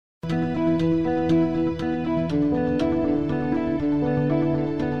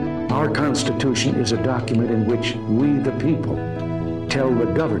Our Constitution is a document in which we, the people, tell the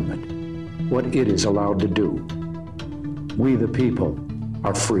government what it is allowed to do. We, the people,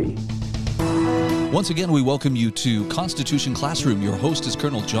 are free. Once again, we welcome you to Constitution Classroom. Your host is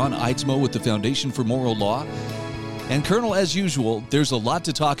Colonel John Eidsmoe with the Foundation for Moral Law. And Colonel, as usual, there's a lot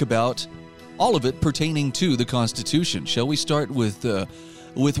to talk about, all of it pertaining to the Constitution. Shall we start with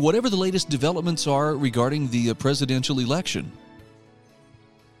whatever the latest developments are regarding the presidential election?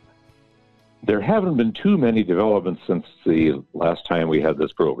 There haven't been too many developments since the last time we had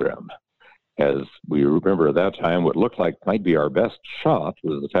this program. As we remember at that time, what looked like might be our best shot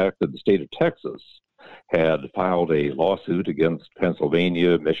was the fact that the state of Texas had filed a lawsuit against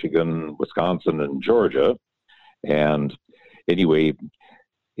Pennsylvania, Michigan, Wisconsin, and Georgia. And anyway,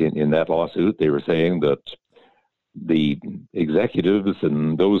 in that lawsuit, they were saying that the executives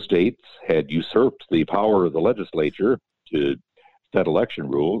in those states had usurped the power of the legislature to set election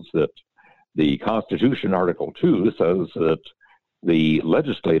rules, that the Constitution, Article 2, says that the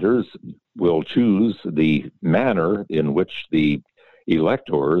legislators will choose the manner in which the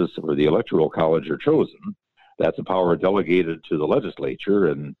electors or the Electoral College are chosen. That's a power delegated to the legislature,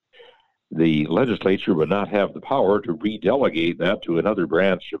 and the legislature would not have the power to redelegate that to another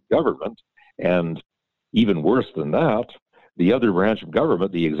branch of government. And even worse than that, the other branch of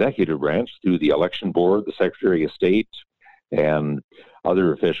government, the executive branch, through the election board, the Secretary of State, and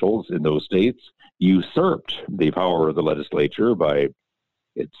other officials in those states, usurped the power of the legislature by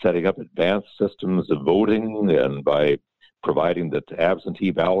setting up advanced systems of voting and by providing that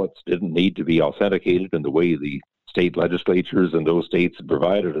absentee ballots didn't need to be authenticated in the way the state legislatures in those states had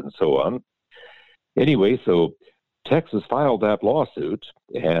provided, and so on. Anyway, so Texas filed that lawsuit,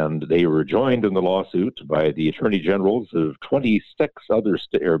 and they were joined in the lawsuit by the attorney generals of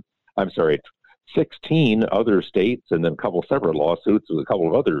 16 other states, and then a couple separate lawsuits with a couple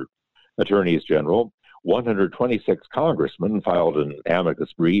of other attorneys general. 126 congressmen filed an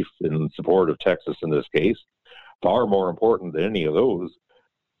amicus brief in support of Texas in this case. Far more important than any of those,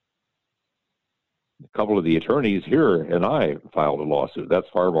 a couple of the attorneys here and I filed a lawsuit. That's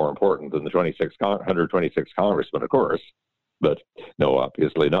far more important than the 126 congressmen, of course. But no,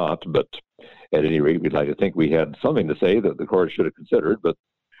 obviously not. But at any rate, we'd like to think we had something to say that the court should have considered. But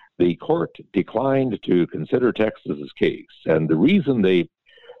the court declined to consider Texas's case. And the reason they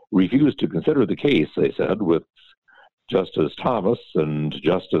refused to consider the case, they said, with Justice Thomas and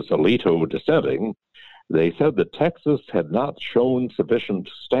Justice Alito dissenting, they said that Texas had not shown sufficient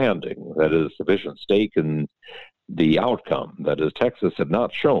standing, that is, sufficient stake in the outcome. That is, Texas had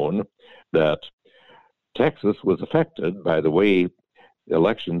not shown that Texas was affected by the way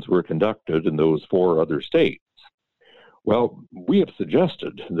elections were conducted in those four other states. Well, we have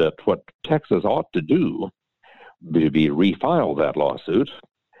suggested that what Texas ought to do be refile that lawsuit,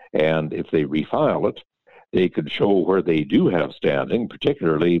 and if they refile it, they could show where they do have standing.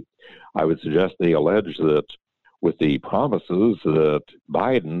 Particularly, I would suggest they allege that with the promises that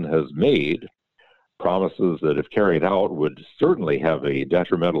Biden has made, promises that if carried out would certainly have a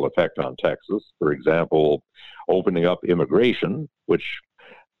detrimental effect on Texas. For example, opening up immigration, which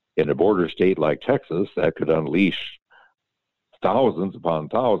in a border state like Texas, that could unleash thousands upon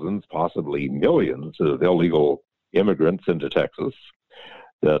thousands, possibly millions of illegal immigrants into Texas,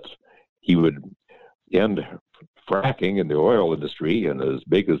 that he would end fracking in the oil industry, and as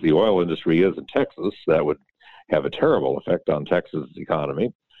big as the oil industry is in Texas, that would have a terrible effect on Texas'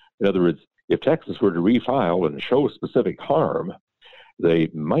 economy. In other words, if Texas were to refile and show specific harm, they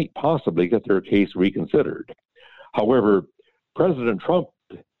might possibly get their case reconsidered. However, President Trump's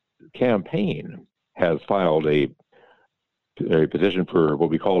campaign has filed a petition for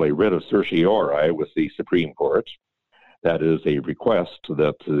what we call a writ of certiorari with the Supreme Court. That is a request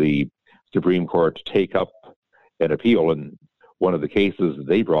that the Supreme Court take up an appeal in one of the cases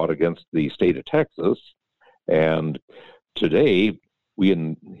they brought against the state of Texas. And today,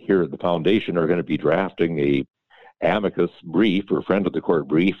 we here at the Foundation are going to be drafting a amicus brief or friend of the court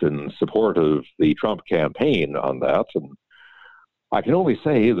brief in support of the Trump campaign on that. And I can only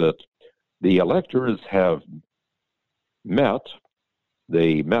say that the electors have met.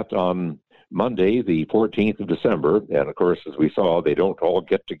 They met on Monday, the 14th of December. And of course, as we saw, they don't all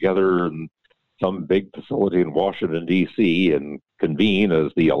get together in some big facility in Washington, D.C. and convene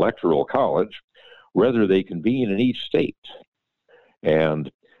as the Electoral College. Rather, they convene in each state.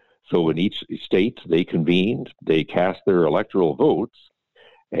 And so in each state, they convened, they cast their electoral votes,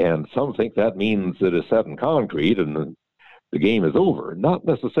 and some think that means it is set in concrete and the game is over. Not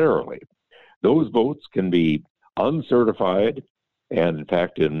necessarily. Those votes can be uncertified, and in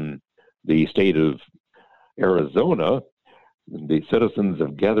fact, in the state of Arizona, the citizens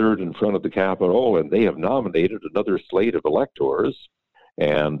have gathered in front of the Capitol, and they have nominated another slate of electors,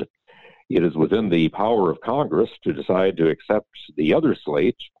 and it is within the power of Congress to decide to accept the other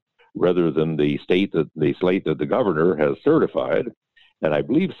slate rather than the slate that the governor has certified. And I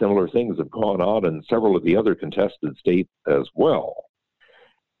believe similar things have gone on in several of the other contested states as well.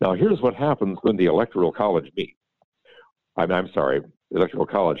 Now, here's what happens when the Electoral College meets. I'm sorry, the Electoral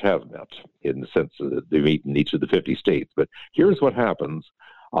College has met in the sense that they meet in each of the 50 states. But here's what happens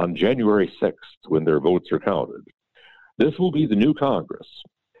on January 6th when their votes are counted. This will be the new Congress,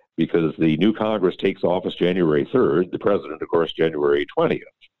 because the new Congress takes office January 3rd, the president, of course, January 20th.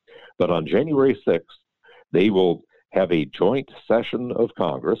 But on January 6th, they will have a joint session of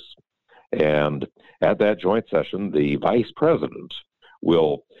Congress, and at that joint session, the vice president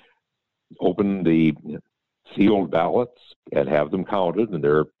will open the sealed ballots and have them counted, and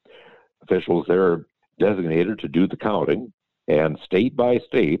their officials there designated to do the counting, and state by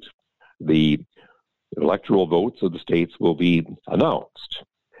state, the electoral votes of the states will be announced.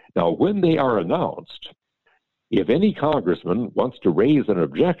 Now, when they are announced, if any congressman wants to raise an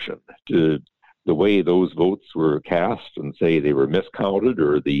objection to the way those votes were cast and say they were miscounted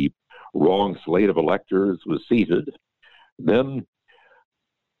or the wrong slate of electors was seated, then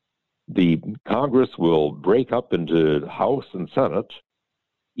the Congress will break up into House and Senate.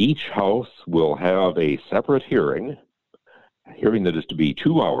 Each House will have a separate hearing that is to be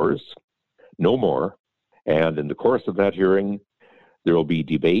 2 hours, no more. And in the course of that hearing, there will be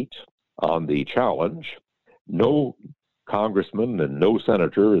debate on the challenge. No congressman and no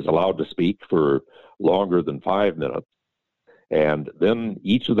senator is allowed to speak for longer than 5 minutes. And then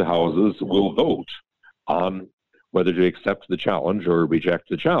each of the houses will vote on whether to accept the challenge or reject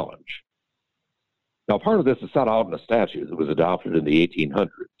the challenge. Now, part of this is set out in a statute that was adopted in the 1800s.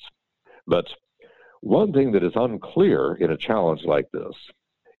 But one thing that is unclear in a challenge like this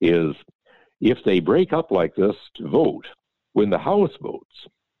is if they break up like this to vote, when the House votes,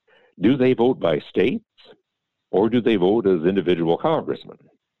 do they vote by states or do they vote as individual congressmen?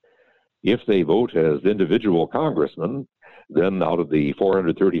 If they vote as individual congressmen, then out of the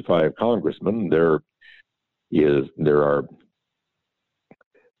 435 congressmen, there are,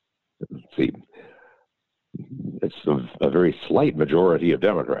 let's see, it's a very slight majority of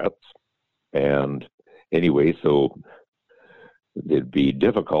Democrats. And anyway, so it'd be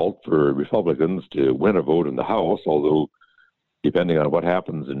difficult for Republicans to win a vote in the House, although depending on what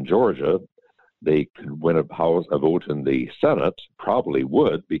happens in Georgia, they could win a vote in the Senate, probably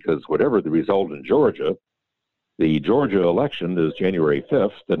would, because whatever the result in Georgia, the Georgia election is January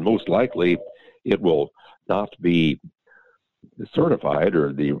 5th, and most likely it will not be certified,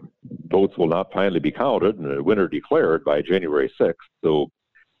 or the votes will not finally be counted and a winner declared by January 6th. So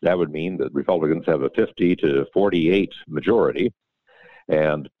that would mean that Republicans have a 50 to 48 majority.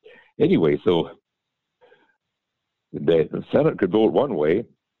 And anyway, so the Senate could vote one way.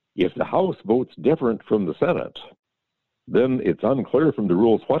 If the House votes different from the Senate, then it's unclear from the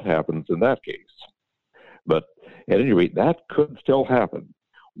rules what happens in that case. But at any rate, that could still happen.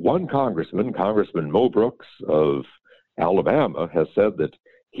 One congressman, Congressman Mo Brooks of Alabama, has said that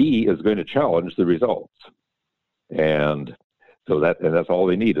he is going to challenge the results. And so that's all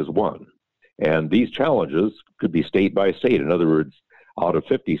they need is one. And these challenges could be state by state. In other words, out of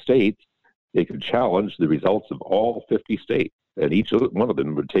 50 states, they could challenge the results of all 50 states. And each one of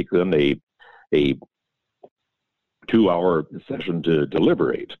them would take them a 2-hour session to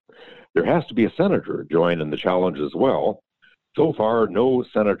deliberate. There has to be a senator join in the challenge as well. So far, no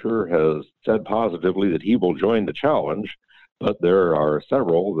senator has said positively that he will join the challenge, but there are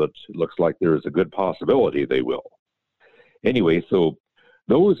several that it looks like there's a good possibility they will. Anyway, so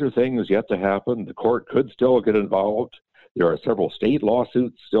those are things yet to happen. The court could still get involved. There are several state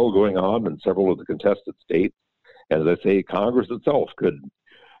lawsuits still going on in several of the contested states. And as I say, Congress itself could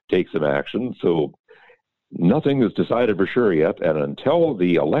take some action. So nothing is decided for sure yet. And until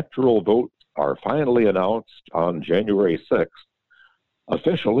the electoral votes are finally announced on January 6th,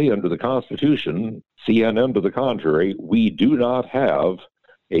 officially under the Constitution, CNN to the contrary, we do not have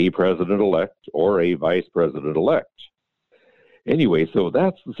a president-elect or a vice president-elect. Anyway, so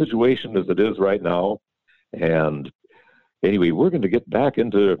that's the situation as it is right now. And anyway, we're going to get back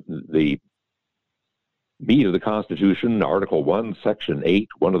into the meat of the Constitution, Article 1, Section 8,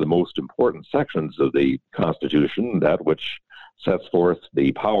 one of the most important sections of the Constitution, that which sets forth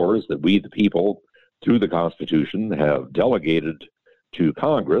the powers that we, the people, through the Constitution, have delegated to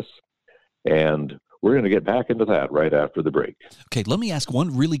Congress. And we're going to get back into that right after the break. Okay, let me ask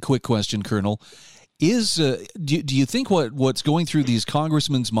one really quick question, Colonel. Do you think what's going through these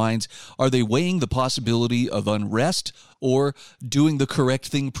congressmen's minds, are they weighing the possibility of unrest or doing the correct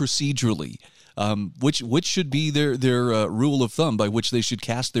thing procedurally? Which should be their rule of thumb by which they should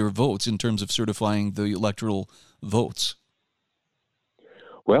cast their votes in terms of certifying the electoral votes?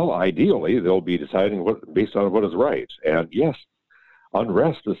 Well, ideally, they'll be deciding based on what is right. And yes,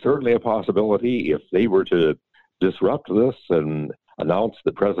 unrest is certainly a possibility. If they were to disrupt this and announce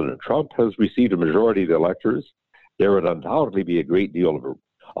that President Trump has received a majority of the electors, there would undoubtedly be a great deal of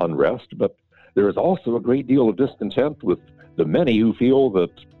unrest. But there is also a great deal of discontent with the many who feel that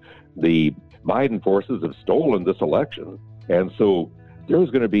the Biden forces have stolen this election. And so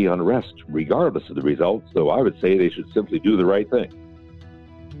there's going to be unrest regardless of the results. So I would say they should simply do the right thing.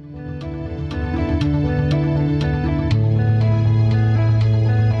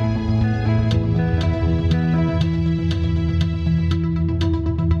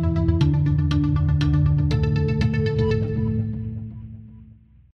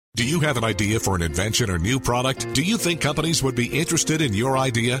 Do you have an idea for an invention or new product? Do you think companies would be interested in your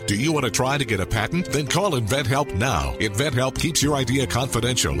idea? Do you want to try to get a patent? Then call InventHelp now. InventHelp keeps your idea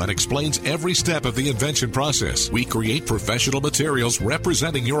confidential and explains every step of the invention process. We create professional materials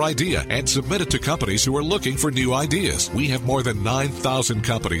representing your idea and submit it to companies who are looking for new ideas. We have more than 9,000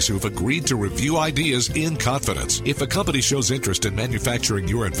 companies who've agreed to review ideas in confidence. If a company shows interest in manufacturing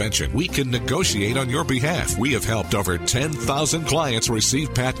your invention, we can negotiate on your behalf. We have helped over 10,000 clients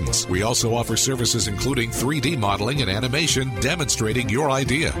receive patents. We also offer services including 3D modeling and animation demonstrating your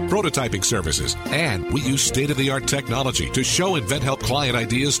idea, prototyping services, and we use state-of-the-art technology to show InventHelp client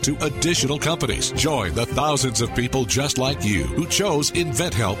ideas to additional companies. Join the thousands of people just like you who chose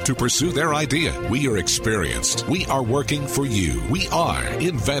InventHelp to pursue their idea. We are experienced. We are working for you. We are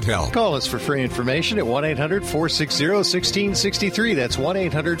InventHelp. Call us for free information at 1-800-460-1663. That's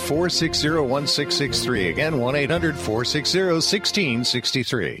 1-800-460-1663. Again,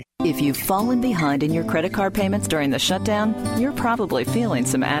 1-800-460-1663. If you've fallen behind in your credit card payments during the shutdown, you're probably feeling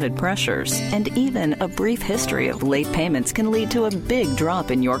some added pressures. And even a brief history of late payments can lead to a big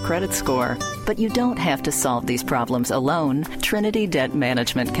drop in your credit score. But you don't have to solve these problems alone. Trinity Debt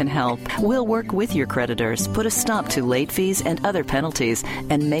Management can help. We'll work with your creditors, put a stop to late fees and other penalties,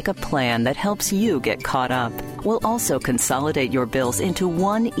 and make a plan that helps you get caught up. We'll also consolidate your bills into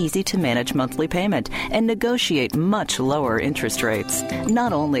one easy-to-manage monthly payment and negotiate much lower interest rates.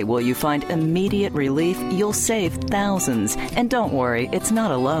 Not only will you find immediate relief, you'll save thousands. And don't worry, it's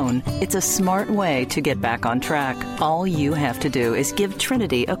not alone. It's a smart way to get back on track. All you have to do is give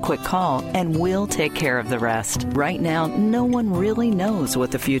Trinity a quick call, and we'll take care of the rest. Right now, no one really knows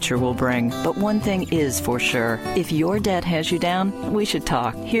what the future will bring, but one thing is for sure. If your debt has you down, we should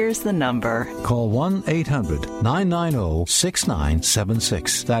talk. Here's the number. Call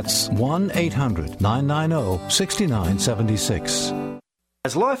 1-800-990-6976. That's 1-800-990-6976.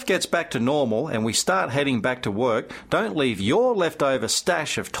 As life gets back to normal and we start heading back to work, don't leave your leftover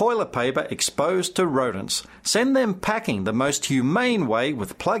stash of toilet paper exposed to rodents. Send them packing the most humane way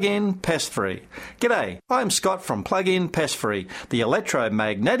with Plug-in Pest Free. G'day, I'm Scott from Plug-in Pest Free, the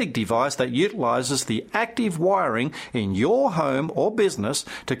electromagnetic device that utilises the active wiring in your home or business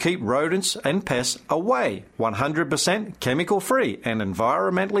to keep rodents and pests away. 100% chemical free and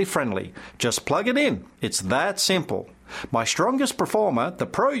environmentally friendly. Just plug it in. It's that simple. My strongest performer, the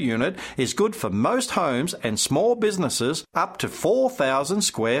Pro unit, is good for most homes and small businesses up to 4,000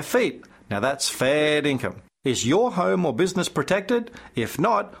 square feet. Now that's fair income. Is your home or business protected? If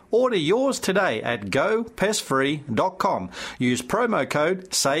not, order yours today at gopestfree.com. Use promo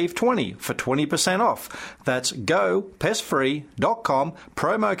code SAVE20 for 20% off. That's gopestfree.com,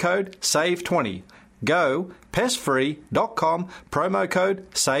 promo code SAVE20. Gopestfree.com, promo code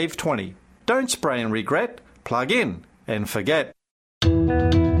SAVE20. Don't spray and regret. Plug in and forget.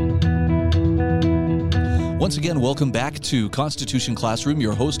 Once again, welcome back to Constitution Classroom.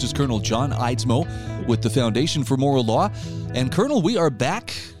 Your host is Colonel John Eidsmoe with the Foundation for Moral Law. And Colonel, we are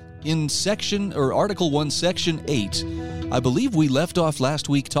back in Article 1, Section 8. I believe we left off last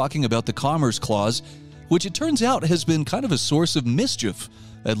week talking about the Commerce Clause, which it turns out has been kind of a source of mischief,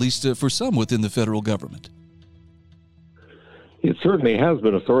 at least for some within the federal government. It certainly has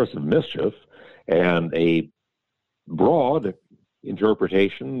been a source of mischief, and a broad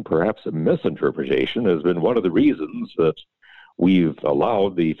interpretation, perhaps a misinterpretation, has been one of the reasons that we've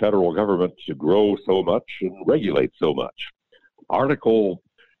allowed the federal government to grow so much and regulate so much. Article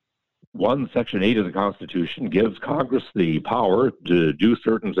 1, Section 8 of the Constitution gives Congress the power to do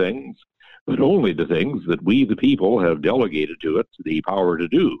certain things, but only the things that we, the people, have delegated to it the power to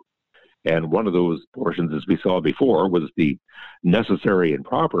do. And one of those portions, as we saw before, was the necessary and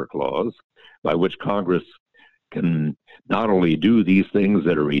proper clause, by which Congress can not only do these things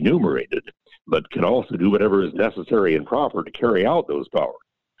that are enumerated, but can also do whatever is necessary and proper to carry out those powers.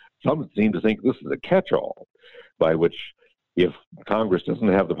 Some seem to think this is a catch-all, by which if Congress doesn't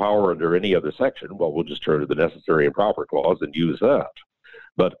have the power under any other section, well, we'll just turn to the necessary and proper clause and use that.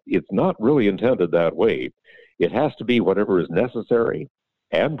 But it's not really intended that way. It has to be whatever is necessary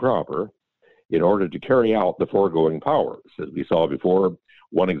and proper in order to carry out the foregoing powers. As we saw before,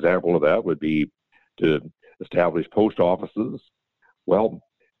 one example of that would be to establish post offices. Well,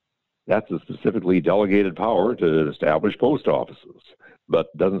 that's a specifically delegated power to establish post offices,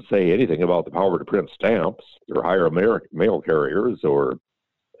 but doesn't say anything about the power to print stamps or hire mail carriers or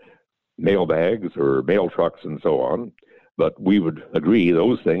mail bags or mail trucks and so on. But we would agree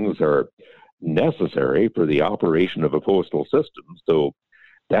those things are necessary for the operation of a postal system. So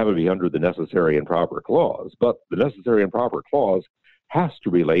that would be under the necessary and proper clause. But the necessary and proper clause has to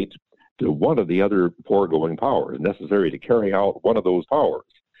relate to one of the other foregoing powers, necessary to carry out one of those powers.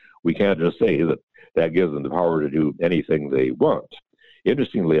 We can't just say that that gives them the power to do anything they want.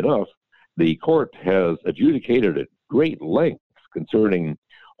 Interestingly enough, the court has adjudicated at great length concerning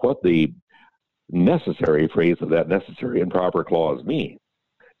what the necessary phrase of that necessary and proper clause means.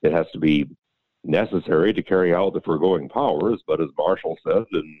 It has to be necessary to carry out the foregoing powers, but as Marshall said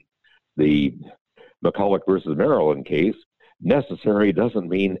in the McCulloch versus Maryland case, necessary doesn't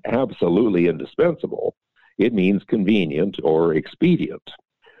mean absolutely indispensable. It means convenient or expedient.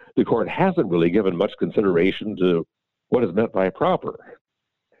 The court hasn't really given much consideration to what is meant by proper.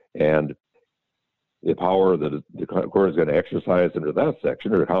 And the power that the court is going to exercise under that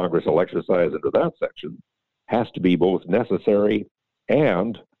section, or Congress will exercise under that section, has to be both necessary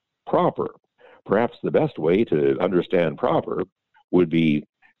and proper. Perhaps the best way to understand proper would be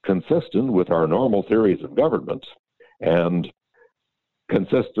consistent with our normal theories of government and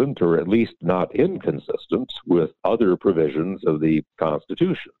consistent, or at least not inconsistent, with other provisions of the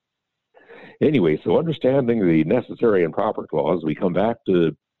Constitution. Anyway, so understanding the necessary and proper clause, we come back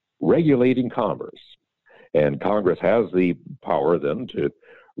to regulating commerce. And Congress has the power then to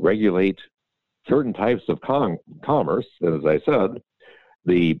regulate certain types of commerce. And as I said,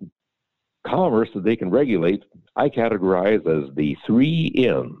 the commerce that they can regulate, I categorize as the 3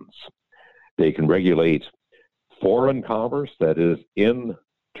 N's. They can regulate foreign commerce, that is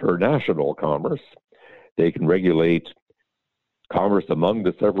international commerce. They can regulate commerce among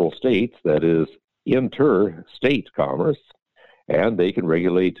the several states, that is interstate commerce. And they can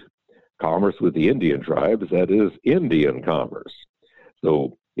regulate commerce with the Indian tribes, that is Indian commerce.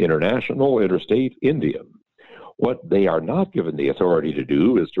 So international, interstate, Indian. What they are not given the authority to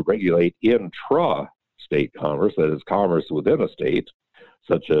do is to regulate intra-state commerce, that is commerce within a state,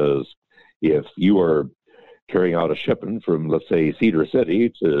 such as if you are carrying out a shipment from, let's say, Cedar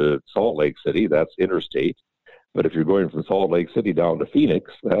City to Salt Lake City, that's interstate. But if you're going from Salt Lake City down to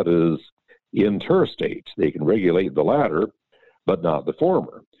Phoenix, that is interstate. They can regulate the latter, but not the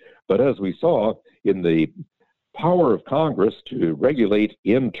former. But as we saw in the power of Congress to regulate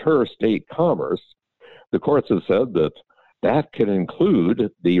interstate commerce, the courts have said that that can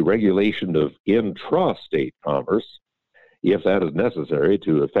include the regulation of intrastate commerce if that is necessary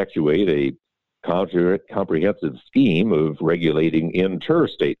to effectuate a comprehensive scheme of regulating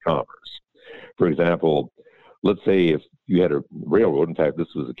interstate commerce. For example, let's say if you had a railroad, in fact,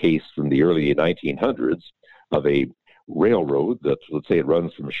 this was a case from the early 1900s of a railroad that, let's say, it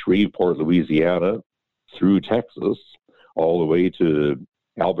runs from Shreveport, Louisiana, through Texas, all the way to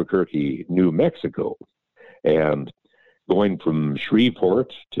Albuquerque, New Mexico. And going from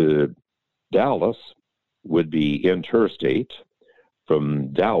Shreveport to Dallas would be interstate.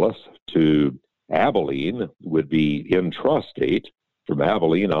 From Dallas to Abilene would be intrastate. From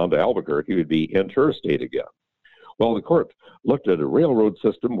Abilene on to Albuquerque would be interstate again. Well, the court looked at a railroad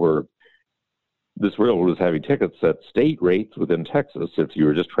system where this railroad was having tickets at state rates within Texas if you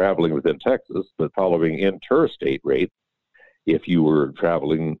were just traveling within Texas, but following interstate rates if you were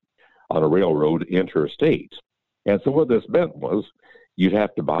traveling on a railroad interstate. And so what this meant was you'd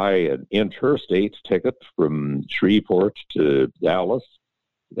have to buy an interstate ticket from Shreveport to Dallas,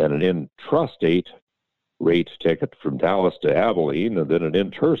 then an intrastate rate ticket from Dallas to Abilene, and then an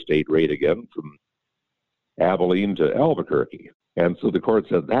interstate rate again from Abilene to Albuquerque. And so the court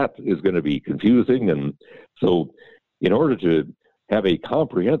said that is going to be confusing. And so in order to have a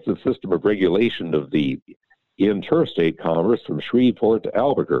comprehensive system of regulation of the interstate commerce from Shreveport to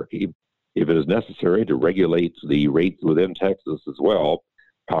Albuquerque, if it is necessary to regulate the rates within Texas as well,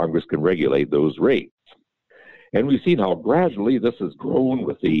 Congress can regulate those rates. And we've seen how gradually this has grown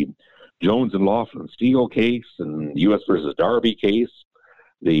with the Jones and Laughlin Steel case and U.S. versus Darby case.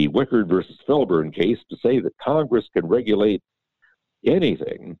 the Wickard versus Filburn case to say that Congress can regulate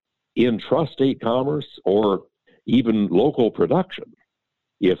anything, intrastate commerce or even local production,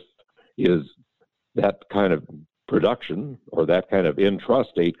 if is that kind of production or that kind of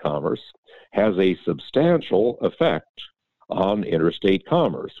intrastate commerce has a substantial effect on interstate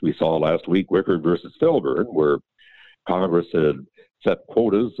commerce. We saw last week Wickard versus Filburn, where Congress had set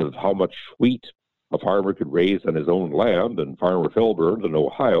quotas of how much wheat a farmer could raise on his own land, and Farmer Filburn in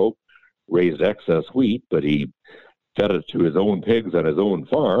Ohio raised excess wheat, but he fed it to his own pigs on his own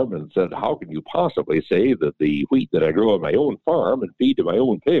farm and said, how can you possibly say that the wheat that I grow on my own farm and feed to my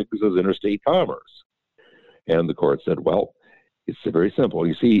own pigs is interstate commerce? And the court said, well, it's very simple.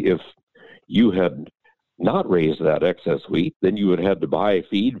 You see, if you had not raised that excess wheat, then you would have had to buy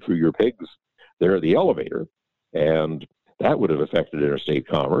feed for your pigs there at the elevator, and that would have affected interstate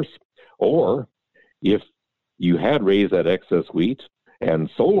commerce. Or if you had raised that excess wheat and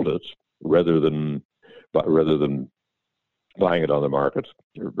sold it rather than buying it on the market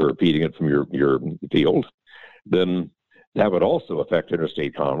or feeding it from your field, then that would also affect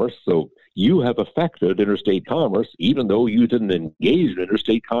interstate commerce. So you have affected interstate commerce even though you didn't engage in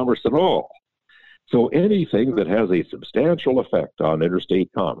interstate commerce at all. So anything that has a substantial effect on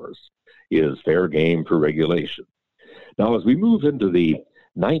interstate commerce is fair game for regulation. Now, as we move into the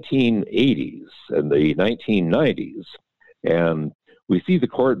 1980s and the 1990s, and we see the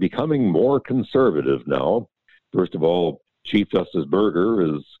court becoming more conservative now. First of all, Chief Justice Burger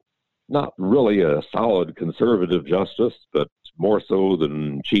is not really a solid conservative justice, but more so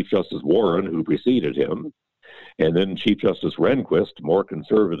than Chief Justice Warren, who preceded him. And then Chief Justice Rehnquist, more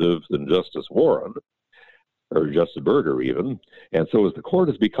conservative than Justice Warren, or Justice Burger even. And so as the court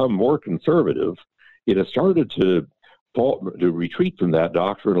has become more conservative, it has started to retreat from that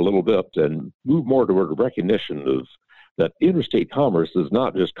doctrine a little bit and move more toward a recognition of that interstate commerce is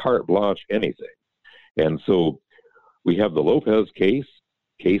not just carte blanche anything. And so we have the Lopez case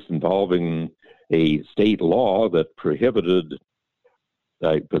involving a state law that prohibited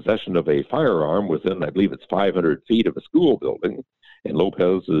possession of a firearm within, I believe it's 500 feet of a school building, and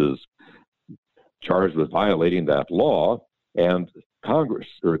Lopez is charged with violating that law, and Congress,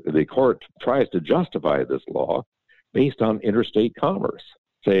 or the court, tries to justify this law based on interstate commerce,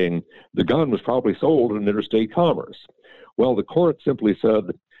 saying the gun was probably sold in interstate commerce. Well, the court simply said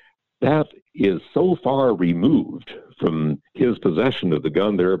that is so far removed from his possession of the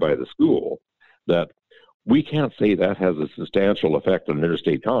gun there by the school that we can't say that has a substantial effect on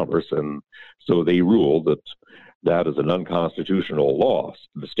interstate commerce, and so they ruled that that is an unconstitutional law.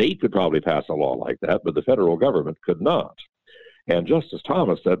 The state could probably pass a law like that, but the federal government could not. And Justice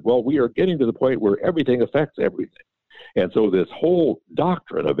Thomas said, well, we are getting to the point where everything affects everything. And so this whole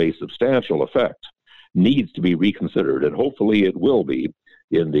doctrine of a substantial effect needs to be reconsidered, and hopefully it will be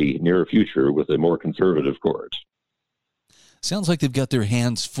in the near future with a more conservative court. Sounds like they've got their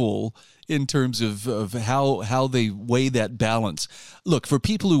hands full in terms of how they weigh that balance. Look, for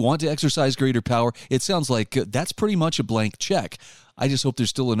people who want to exercise greater power, it sounds like that's pretty much a blank check. I just hope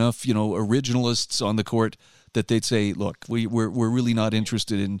there's still enough, originalists on the court that they'd say, look, we're really not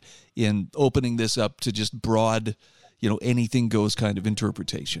interested in opening this up to just broad, anything goes kind of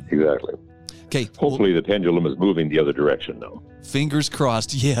interpretation. Exactly. Okay. Hopefully the pendulum is moving the other direction, though. Fingers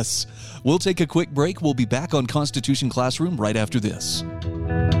crossed, yes. We'll take a quick break. We'll be back on Constitution Classroom right after this.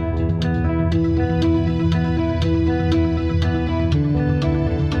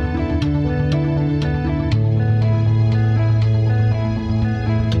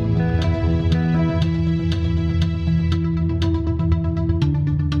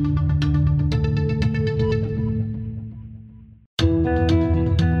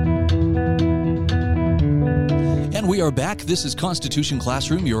 We are back. This is Constitution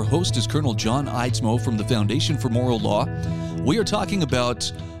Classroom. Your host is Colonel John Eidsmoe from the Foundation for Moral Law. We are talking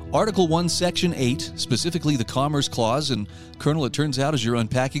about Article 1, Section 8, specifically the Commerce Clause. And, Colonel, it turns out as you're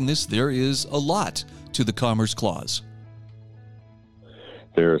unpacking this, there is a lot to the Commerce Clause.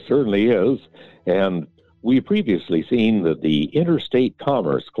 There certainly is. And we've previously seen that the Interstate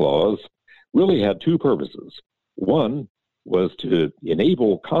Commerce Clause really had two purposes. One was to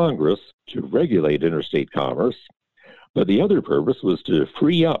enable Congress to regulate interstate commerce, but the other purpose was to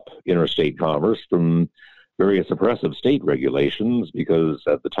free up interstate commerce from various oppressive state regulations, because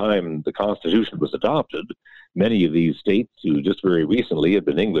at the time the Constitution was adopted, many of these states who just very recently had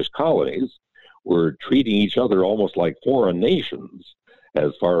been English colonies were treating each other almost like foreign nations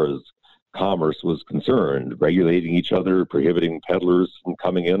as far as commerce was concerned, regulating each other, prohibiting peddlers from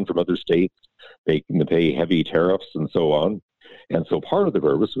coming in from other states, making them pay heavy tariffs, and so on. And so part of the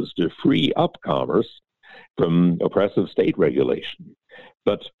purpose was to free up commerce from oppressive state regulation.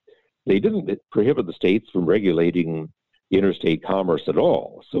 But they didn't prohibit the states from regulating interstate commerce at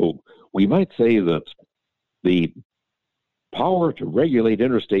all. So we might say that the power to regulate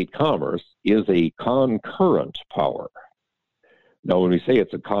interstate commerce is a concurrent power. Now, when we say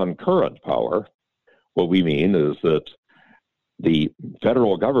it's a concurrent power, what we mean is that the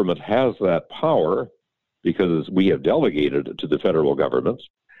federal government has that power because we have delegated it to the federal government,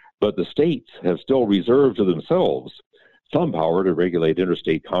 but the states have still reserved to themselves some power to regulate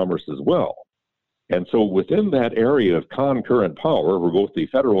interstate commerce as well. And so within that area of concurrent power, where both the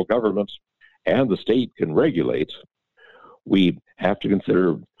federal government and the state can regulate, we have to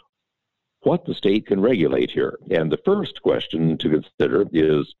consider what the state can regulate here. And the first question to consider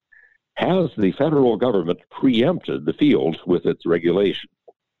is, has the federal government preempted the field with its regulation?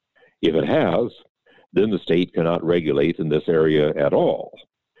 If it has, then the state cannot regulate in this area at all.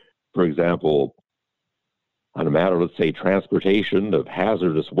 For example, on a matter, let's say, transportation of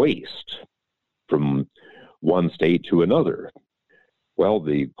hazardous waste from one state to another. Well,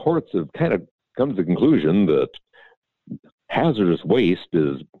 the courts have kind of come to the conclusion that hazardous waste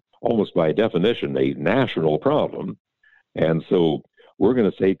is almost by definition a national problem. And so we're going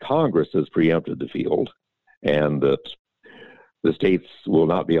to say Congress has preempted the field and that the states will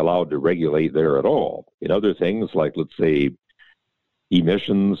not be allowed to regulate there at all. In other things like, let's say,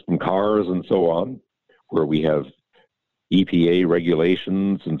 emissions from cars and so on, where we have EPA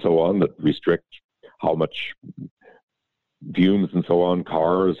regulations and so on that restrict how much fumes and so on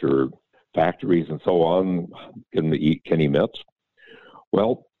cars or factories and so on can emit.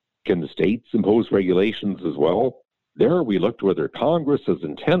 Well, can the states impose regulations as well? There we looked whether Congress has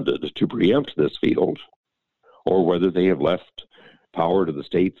intended to preempt this field or whether they have left power to the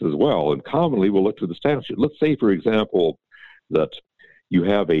states as well. And commonly we'll look to the statute. Let's say, for example, that you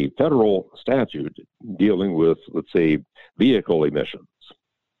have a federal statute dealing with, let's say, vehicle emissions.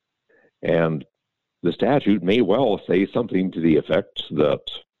 And the statute may well say something to the effect that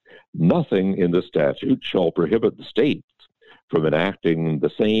nothing in the statute shall prohibit the states from enacting the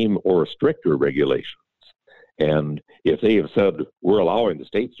same or stricter regulations. And if they have said, we're allowing the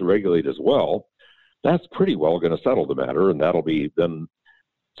states to regulate as well, that's pretty well going to settle the matter, and that'll be then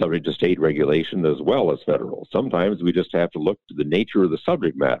subject to state regulation as well as federal. Sometimes we just have to look to the nature of the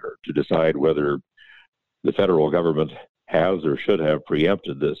subject matter to decide whether the federal government has or should have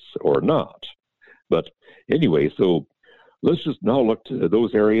preempted this or not. But anyway, so let's just now look to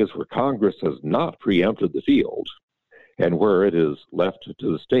those areas where Congress has not preempted the field and where it is left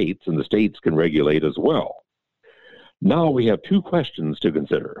to the states, and the states can regulate as well. Now we have two questions to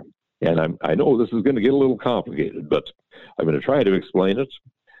consider. And I know this is going to get a little complicated, but I'm going to try to explain it.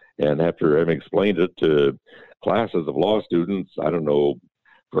 And after having explained it to classes of law students, I don't know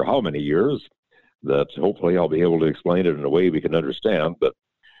for how many years, that hopefully I'll be able to explain it in a way we can understand. But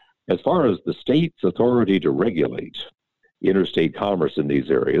as far as the state's authority to regulate interstate commerce in these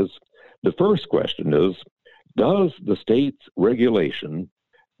areas, the first question is, does the state's regulation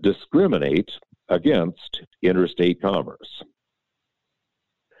discriminate against interstate commerce?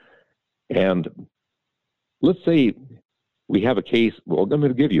 And let's say we have a case, well, I'm going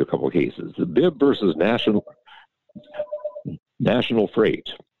to give you a couple of cases. The Bibb versus National Freight.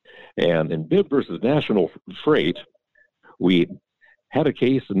 And in Bibb versus National Freight, we had a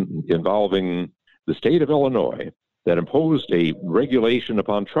case involving the state of Illinois that imposed a regulation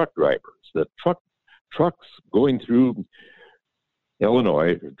upon truck drivers that trucks going through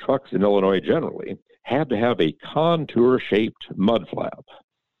Illinois, trucks in Illinois generally, had to have a contour-shaped mud flap.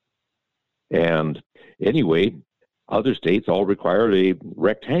 And anyway, other states all required a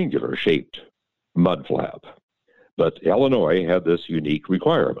rectangular-shaped mud flap. But Illinois had this unique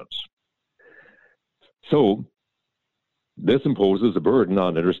requirement. So this imposes a burden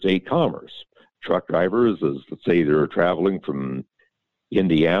on interstate commerce. Truck drivers, as let's say they're traveling from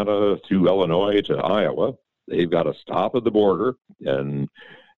Indiana through Illinois to Iowa, they've got to stop at the border and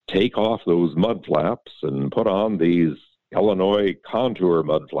take off those mud flaps and put on these Illinois contour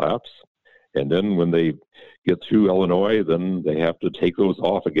mud flaps. And then when they get through Illinois, then they have to take those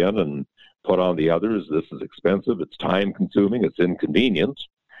off again and put on the others. This is expensive. It's time consuming. It's inconvenient.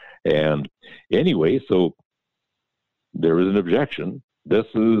 And anyway, so there is an objection. This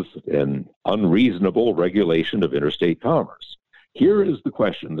is an unreasonable regulation of interstate commerce. Here is the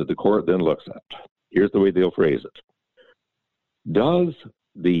question that the court then looks at. Here's the way they'll phrase it. Does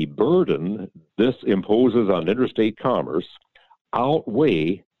the burden this imposes on interstate commerce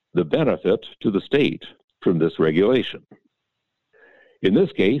outweigh the benefit to the state from this regulation? In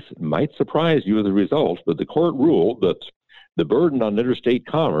this case, it might surprise you as a result, but the court ruled that the burden on interstate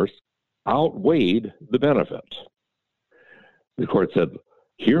commerce outweighed the benefit. The court said,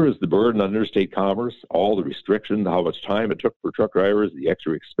 here is the burden on interstate commerce, all the restrictions, how much time it took for truck drivers, the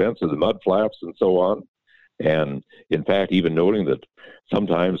extra expense of the mud flaps, and so on. And in fact, even noting that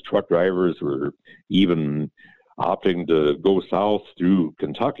sometimes truck drivers were even opting to go south through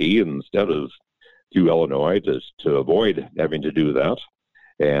Kentucky instead of through Illinois to avoid having to do that.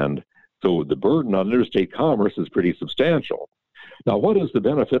 And so the burden on interstate commerce is pretty substantial. Now, what is the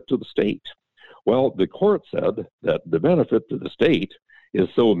benefit to the state? Well, the court said that the benefit to the state is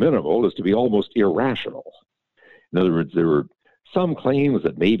so minimal as to be almost irrational. In other words, there were some claims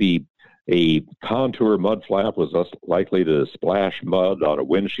that maybe a contour mud flap was less likely to splash mud on a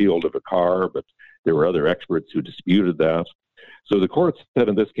windshield of a car, but there were other experts who disputed that. So the court said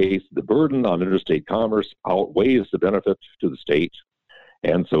in this case, the burden on interstate commerce outweighs the benefit to the state,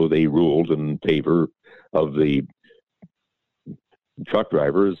 and so they ruled in favor of the truck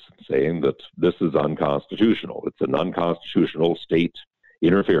drivers, saying that this is unconstitutional. It's an unconstitutional state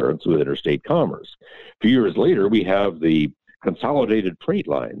interference with interstate commerce. A few years later, we have the Consolidated Freight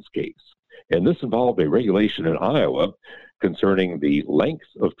Lines case, and this involved a regulation in Iowa concerning the length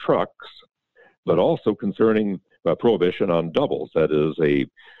of trucks, but also concerning a prohibition on doubles, that is, a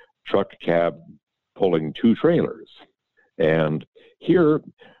truck cab pulling two trailers. And here,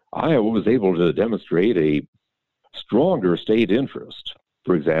 Iowa was able to demonstrate a stronger state interest.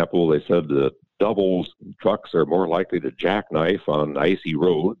 For example, they said that doubles trucks are more likely to jackknife on icy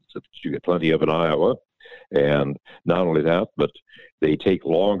roads, which you get plenty of in Iowa. And not only that, but they take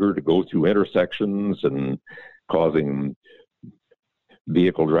longer to go through intersections and causing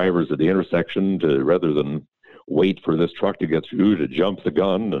vehicle drivers at the intersection to, rather than wait for this truck to get through, to jump the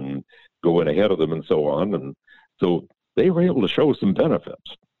gun and go in ahead of them and so on. And so they were able to show some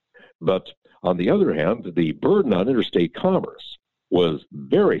benefits. But on the other hand, the burden on interstate commerce was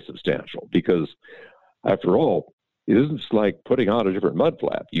very substantial because, after all, it isn't just like putting on a different mud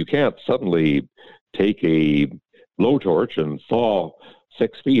flap. You can't suddenly take a blowtorch and saw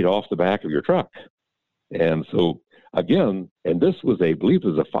 6 feet off the back of your truck. And so, again, and this was I believe it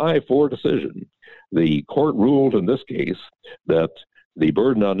was a 5-4 decision. The court ruled in this case that the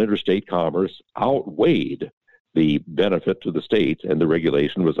burden on interstate commerce outweighed the benefit to the state, and the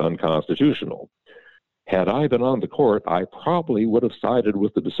regulation was unconstitutional. Had I been on the court, I probably would have sided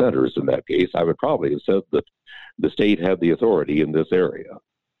with the dissenters in that case. I would probably have said that the state had the authority in this area.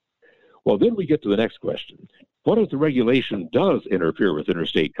 Well, then we get to the next question. What if the regulation does interfere with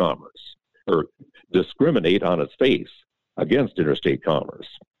interstate commerce or discriminate on its face against interstate commerce?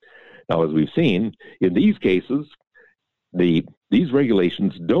 Now, as we've seen, in these cases, these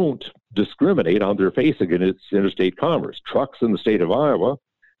regulations don't discriminate on their face against interstate commerce. Trucks in the state of Iowa,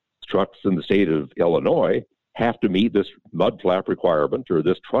 trucks in the state of Illinois have to meet this mud flap requirement or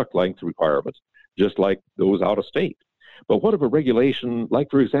this truck length requirement, just like those out of state. But what if a regulation, like,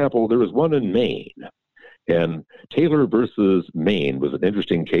 for example, there was one in Maine, and Taylor versus Maine was an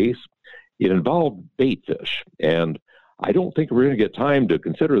interesting case. It involved bait fish, and I don't think we're going to get time to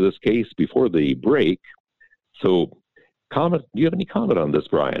consider this case before the break. So, do you have any comment on this,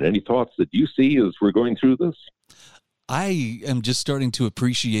 Brian? Any thoughts that you see as we're going through this? I am just starting to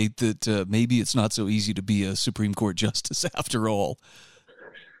appreciate that maybe it's not so easy to be a Supreme Court justice after all.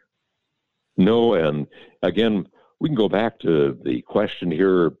 No, and again, we can go back to the question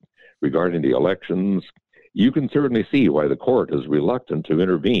here regarding the elections. You can certainly see why the court is reluctant to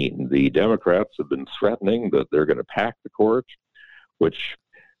intervene. The Democrats have been threatening that they're going to pack the court, which,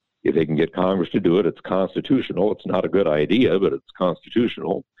 if they can get Congress to do it, it's constitutional. It's not a good idea, but it's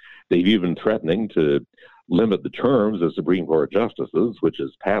constitutional. They've even threatening to limit the terms of Supreme Court justices, which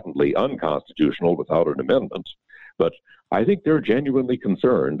is patently unconstitutional without an amendment. But I think they're genuinely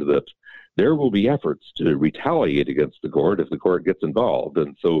concerned that there will be efforts to retaliate against the court if the court gets involved.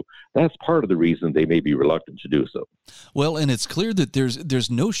 And so that's part of the reason they may be reluctant to do so. Well, and it's clear that there's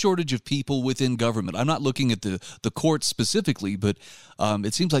no shortage of people within government. I'm not looking at the courts specifically, but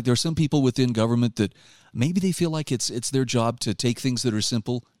it seems like there are some people within government that maybe they feel like it's their job to take things that are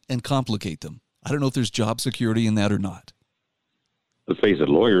simple and complicate them. I don't know if there's job security in that or not. Let's face it,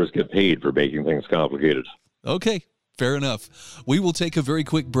 lawyers get paid for making things complicated. Okay. Fair enough. We will take a very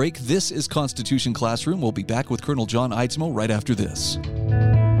quick break. This is Constitution Classroom. We'll be back with Colonel John Eidsmoe right after this.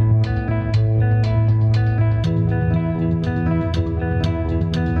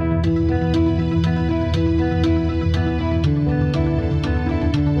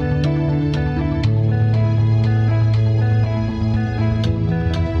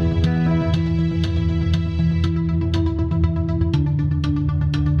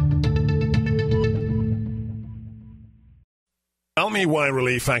 me why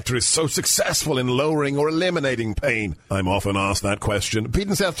Relief Factor is so successful in lowering or eliminating pain. I'm often asked that question. Pete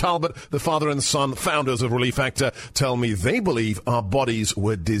and Seth Talbot, the father and son founders of Relief Factor, tell me they believe our bodies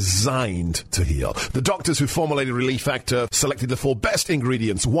were designed to heal. The doctors who formulated Relief Factor selected the 4 best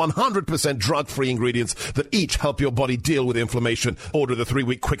ingredients, 100% drug-free ingredients that each help your body deal with inflammation. Order the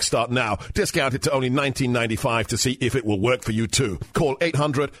 3-week quick start now. Discount it to only $19.95 to see if it will work for you too. Call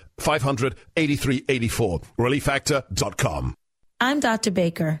 800-500-8384. ReliefFactor.com. I'm Dr.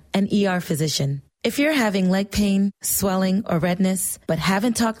 Baker, an ER physician. If you're having leg pain, swelling, or redness, but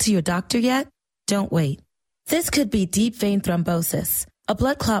haven't talked to your doctor yet, don't wait. This could be deep vein thrombosis, a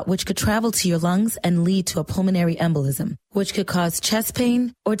blood clot which could travel to your lungs and lead to a pulmonary embolism, which could cause chest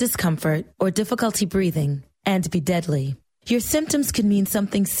pain or discomfort or difficulty breathing and be deadly. Your symptoms could mean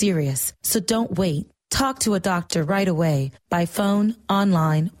something serious, so don't wait. Talk to a doctor right away, by phone,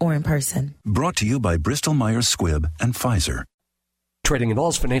 online, or in person. Brought to you by Bristol Myers Squibb and Pfizer. Trading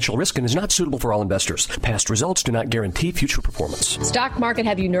involves financial risk and is not suitable for all investors. Past results do not guarantee future performance. Stock market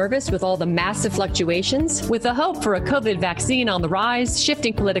have you nervous with all the massive fluctuations? With the hope for a COVID vaccine on the rise,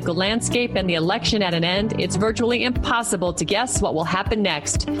 shifting political landscape, and the election at an end, it's virtually impossible to guess what will happen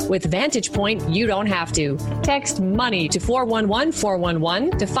next. With Vantage Point, you don't have to. Text MONEY to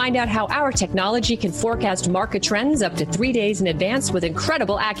 411-411 to find out how our technology can forecast market trends up to 3 days in advance with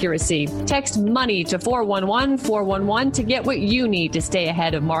incredible accuracy. Text MONEY to 411-411 to get what you need to stay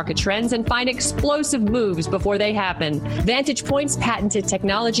ahead of market trends and find explosive moves before they happen. Vantage Point's patented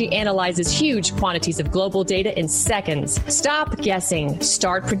technology analyzes huge quantities of global data in seconds. Stop guessing.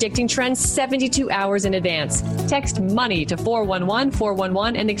 Start predicting trends 72 hours in advance. Text MONEY to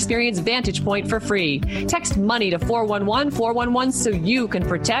 411-411 and experience Vantage Point for free. Text MONEY to 411-411 so you can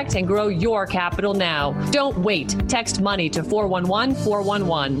protect and grow your capital now. Don't wait. Text MONEY to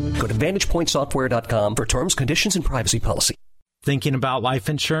 411-411. Go to VantagePointSoftware.com for terms, conditions, and privacy policy. Thinking about life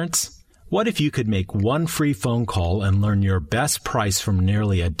insurance? What if you could make one free phone call and learn your best price from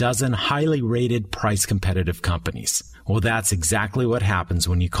nearly a dozen highly rated, price-competitive companies? Well, that's exactly what happens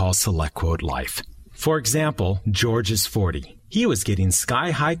when you call SelectQuote Life. For example, George is 40. He was getting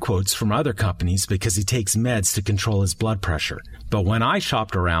sky-high quotes from other companies because he takes meds to control his blood pressure. But when I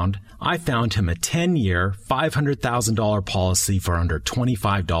shopped around, I found him a 10-year, $500,000 policy for under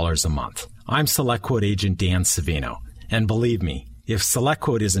 $25 a month. I'm SelectQuote agent Dan Savino. And believe me, if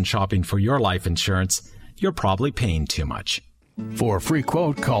SelectQuote isn't shopping for your life insurance, you're probably paying too much. For a free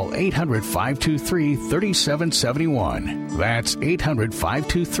quote, call 800-523-3771. That's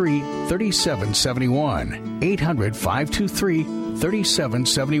 800-523-3771.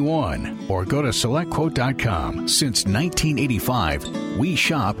 800-523-3771. Or go to SelectQuote.com. Since 1985, we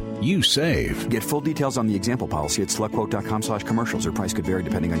shop, you save. Get full details on the example policy at SelectQuote.com/commercials. Or price could vary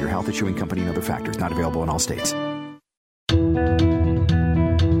depending on your health, issuing company, and other factors. Not available in all states.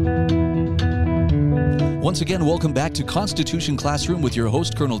 Once again, welcome back to Constitution Classroom with your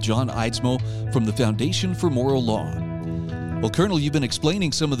host, Colonel John Eidsmoe from the Foundation for Moral Law. Well, Colonel, you've been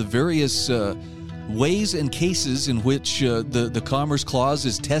explaining some of the various ways and cases in which the Commerce Clause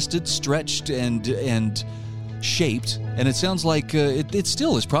is tested, stretched, and shaped, and it sounds like it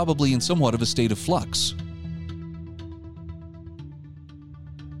still is probably in somewhat of a state of flux.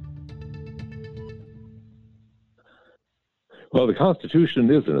 Well, the Constitution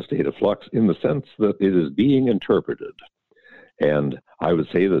is in a state of flux in the sense that it is being interpreted. And I would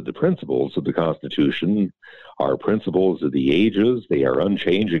say that the principles of the Constitution are principles of the ages. They are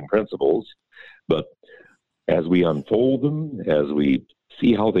unchanging principles. But as we unfold them, as we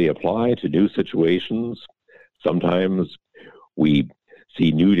see how they apply to new situations, sometimes we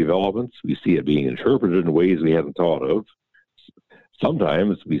see new developments. We see it being interpreted in ways we hadn't thought of.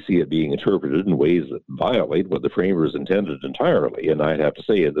 Sometimes we see it being interpreted in ways that violate what the framers intended entirely. And I'd have to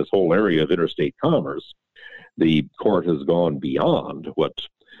say, in this whole area of interstate commerce, the court has gone beyond what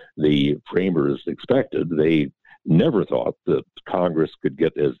the framers expected. They never thought that Congress could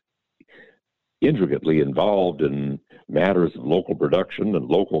get as intricately involved in matters of local production and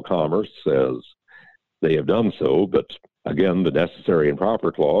local commerce as they have done so. But again, the Necessary and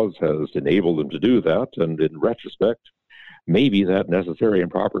Proper Clause has enabled them to do that. And in retrospect, maybe that Necessary and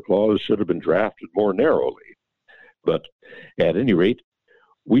Proper Clause should have been drafted more narrowly. But at any rate,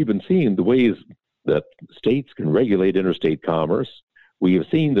 we've been seeing the ways that states can regulate interstate commerce. We have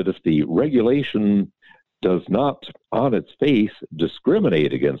seen that if the regulation does not, on its face,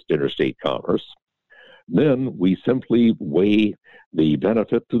 discriminate against interstate commerce, then we simply weigh the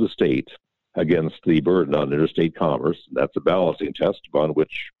benefit to the state against the burden on interstate commerce. That's a balancing test upon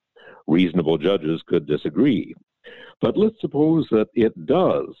which reasonable judges could disagree. But let's suppose that it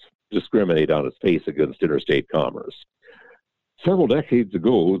does discriminate on its face against interstate commerce. several decades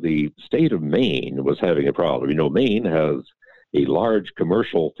ago, the state of Maine was having a problem. You know, Maine has a large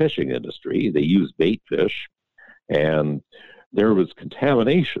commercial fishing industry. They use bait fish, and there was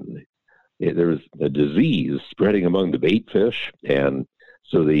contamination. There was a disease spreading among the bait fish, and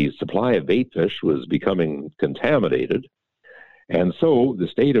so the supply of bait fish was becoming contaminated. And so the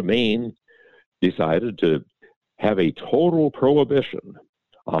state of Maine decided to have a total prohibition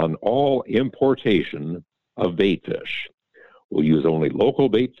on all importation of bait fish. We'll use only local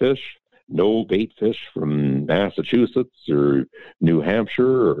bait fish. No bait fish from Massachusetts or New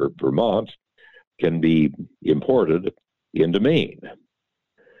Hampshire or Vermont can be imported into Maine.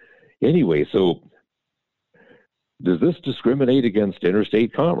 Anyway, so does this discriminate against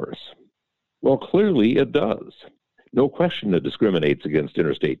interstate commerce? Well, clearly it does. No question it discriminates against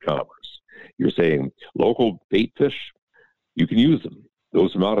interstate commerce. You're saying local bait fish, you can use them.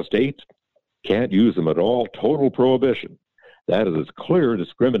 Those from out of state, can't use them at all. Total prohibition. That is as clear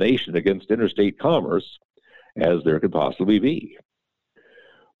discrimination against interstate commerce as there could possibly be.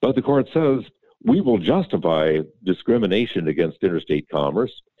 But the court says we will justify discrimination against interstate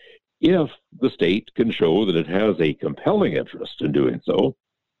commerce if the state can show that it has a compelling interest in doing so,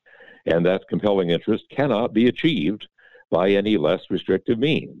 and that compelling interest cannot be achieved by any less restrictive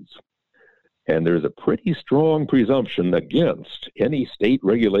means. And there's a pretty strong presumption against any state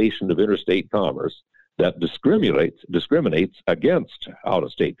regulation of interstate commerce that discriminates against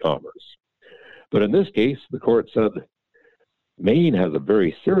out-of-state commerce. But in this case, the court said Maine has a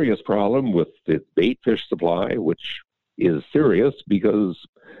very serious problem with its bait fish supply, which is serious because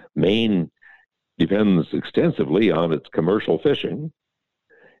Maine depends extensively on its commercial fishing,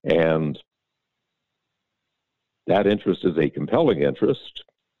 and that interest is a compelling interest,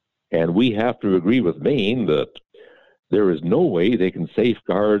 and we have to agree with Maine that there is no way they can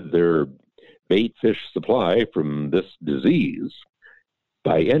safeguard their bait fish supply from this disease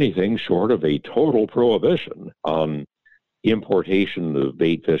by anything short of a total prohibition on importation of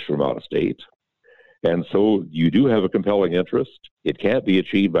bait fish from out of state. And so you do have a compelling interest. It can't be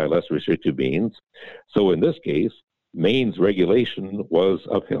achieved by less restrictive means. So in this case, Maine's regulation was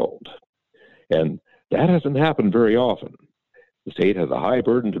upheld. And that hasn't happened very often. The state has a high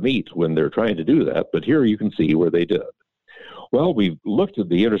burden to meet when they're trying to do that, but here you can see where they did. Well, we've looked at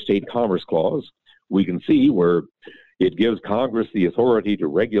the Interstate Commerce Clause. We can see where it gives Congress the authority to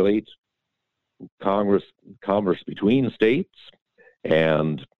regulate commerce between states,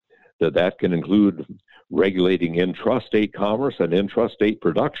 and that can include regulating intrastate commerce and intrastate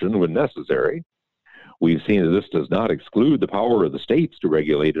production when necessary. We've seen that this does not exclude the power of the states to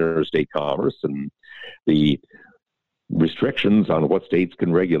regulate interstate commerce, and the restrictions on what states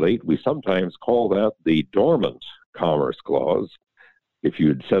can regulate, we sometimes call that the Dormant Commerce Clause. If you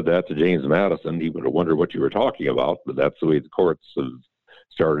had said that to James Madison, he would have wondered what you were talking about, but that's the way the courts have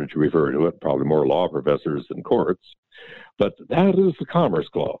started to refer to it, probably more law professors than courts. But that is the Commerce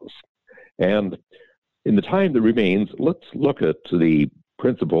Clause. And in the time that remains, let's look at the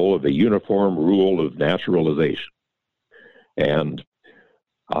principle of a uniform rule of naturalization. And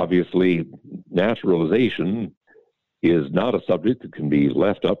obviously, naturalization is not a subject that can be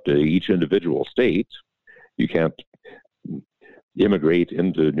left up to each individual state. You can't immigrate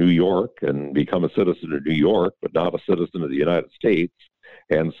into New York and become a citizen of New York, but not a citizen of the United States.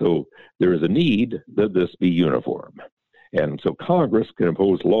 And so there is a need that this be uniform. And so Congress can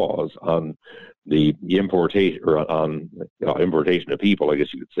impose laws on the importation, or on importation of people, I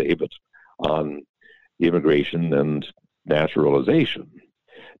guess you could say, but on immigration and naturalization.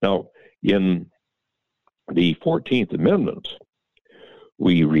 Now, in the 14th Amendment,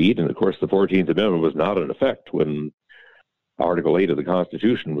 we read, and of course the 14th Amendment was not in effect when Article 8 of the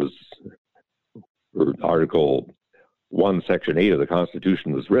Constitution was, or Article 1, Section 8 of the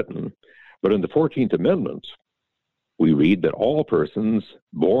Constitution was written. But in the 14th Amendment, we read that all persons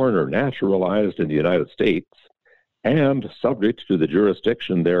born or naturalized in the United States and subject to the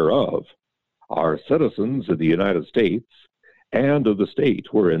jurisdiction thereof are citizens of the United States and of the state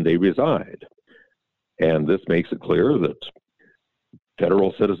wherein they reside. And this makes it clear that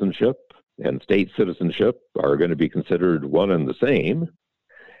federal citizenship and state citizenship are going to be considered one and the same,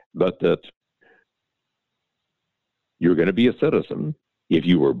 but that you're going to be a citizen if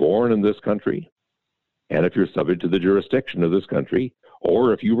you were born in this country, and if you're subject to the jurisdiction of this country,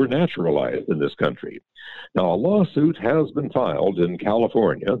 or if you were naturalized in this country. Now, a lawsuit has been filed in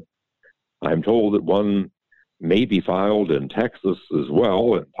California. I'm told that one may be filed in Texas as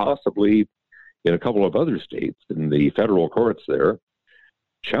well, and possibly in a couple of other states in the federal courts there,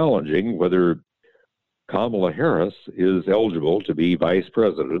 challenging whether Kamala Harris is eligible to be vice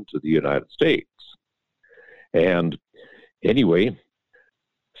president of the United States. And anyway,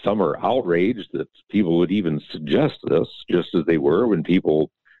 some are outraged that people would even suggest this, just as they were when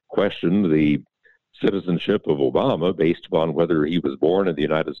people questioned the citizenship of Obama based upon whether he was born in the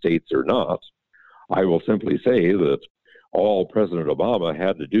United States or not. I will simply say that all President Obama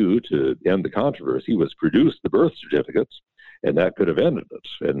had to do to end the controversy was produce the birth certificates, and that could have ended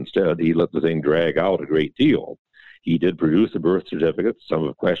it. And instead, he let the thing drag out a great deal. He did produce the birth certificates. Some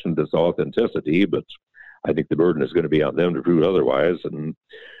have questioned its authenticity, but I think the burden is going to be on them to prove otherwise, and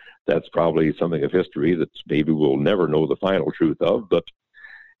that's probably something of history that maybe we'll never know the final truth of. But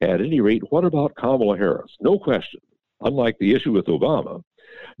at any rate, what about Kamala Harris? No question, unlike the issue with Obama,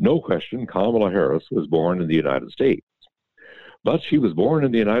 no question Kamala Harris was born in the United States. But she was born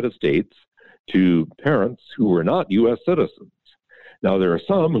in the United States to parents who were not U.S. citizens. Now, there are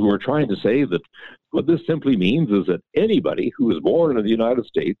some who are trying to say that what this simply means is that anybody who is born in the United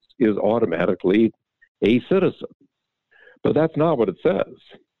States is automatically a citizen. But that's not what it says.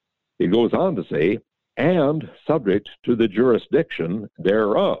 It goes on to say, and subject to the jurisdiction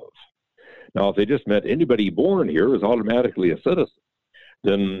thereof. Now, if they just meant anybody born here is automatically a citizen,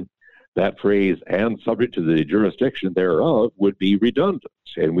 then that phrase, and subject to the jurisdiction thereof, would be redundant.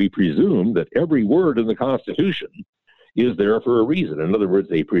 And we presume that every word in the Constitution is there for a reason. In other words,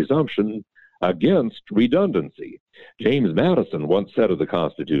 a presumption against redundancy. James Madison once said of the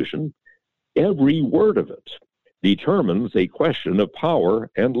Constitution, every word of it determines a question of power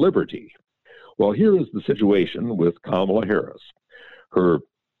and liberty. Well, here is the situation with Kamala Harris. Her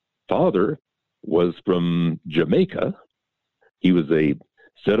father was from Jamaica. He was a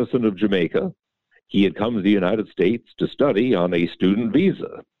citizen of Jamaica. He had come to the United States to study on a student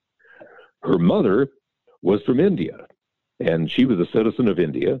visa. Her mother was from India, and she was a citizen of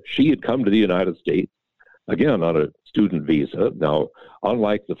India. She had come to the United States, again, on a student visa. Now,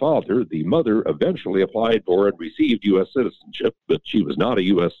 unlike the father, the mother eventually applied for and received U.S. citizenship, but she was not a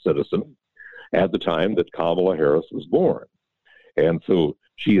U.S. citizen at the time that Kamala Harris was born. And so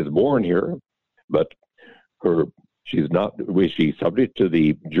she is born here, but she's subject to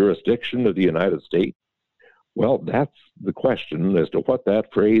the jurisdiction of the United States. Well, that's the question as to what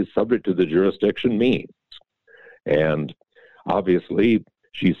that phrase, subject to the jurisdiction, means. And obviously,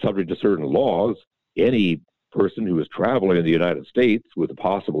 she's subject to certain laws. Any person who is traveling in the United States, with the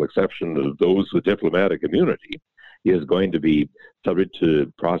possible exception of those with diplomatic immunity, is going to be subject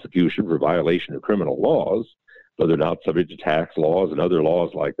to prosecution for violation of criminal laws, but they're not subject to tax laws and other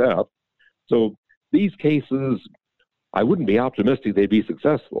laws like that. So these cases, I wouldn't be optimistic they'd be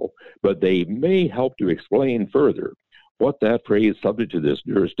successful, but they may help to explain further what that phrase, subject to this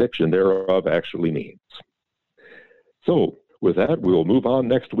jurisdiction thereof, actually means. So with that, we'll move on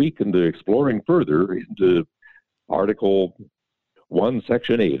next week into exploring further into Article 1,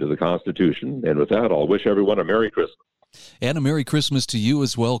 Section 8 of the Constitution. And with that, I'll wish everyone a Merry Christmas. And a Merry Christmas to you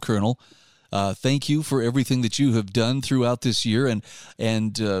as well, Colonel. Thank you for everything that you have done throughout this year,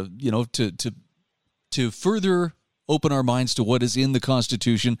 and to further open our minds to what is in the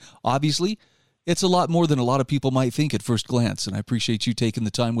Constitution. Obviously, it's a lot more than a lot of people might think at first glance, and I appreciate you taking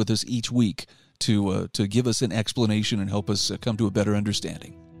the time with us each week to give us an explanation and help us come to a better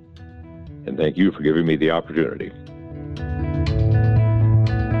understanding. And thank you for giving me the opportunity.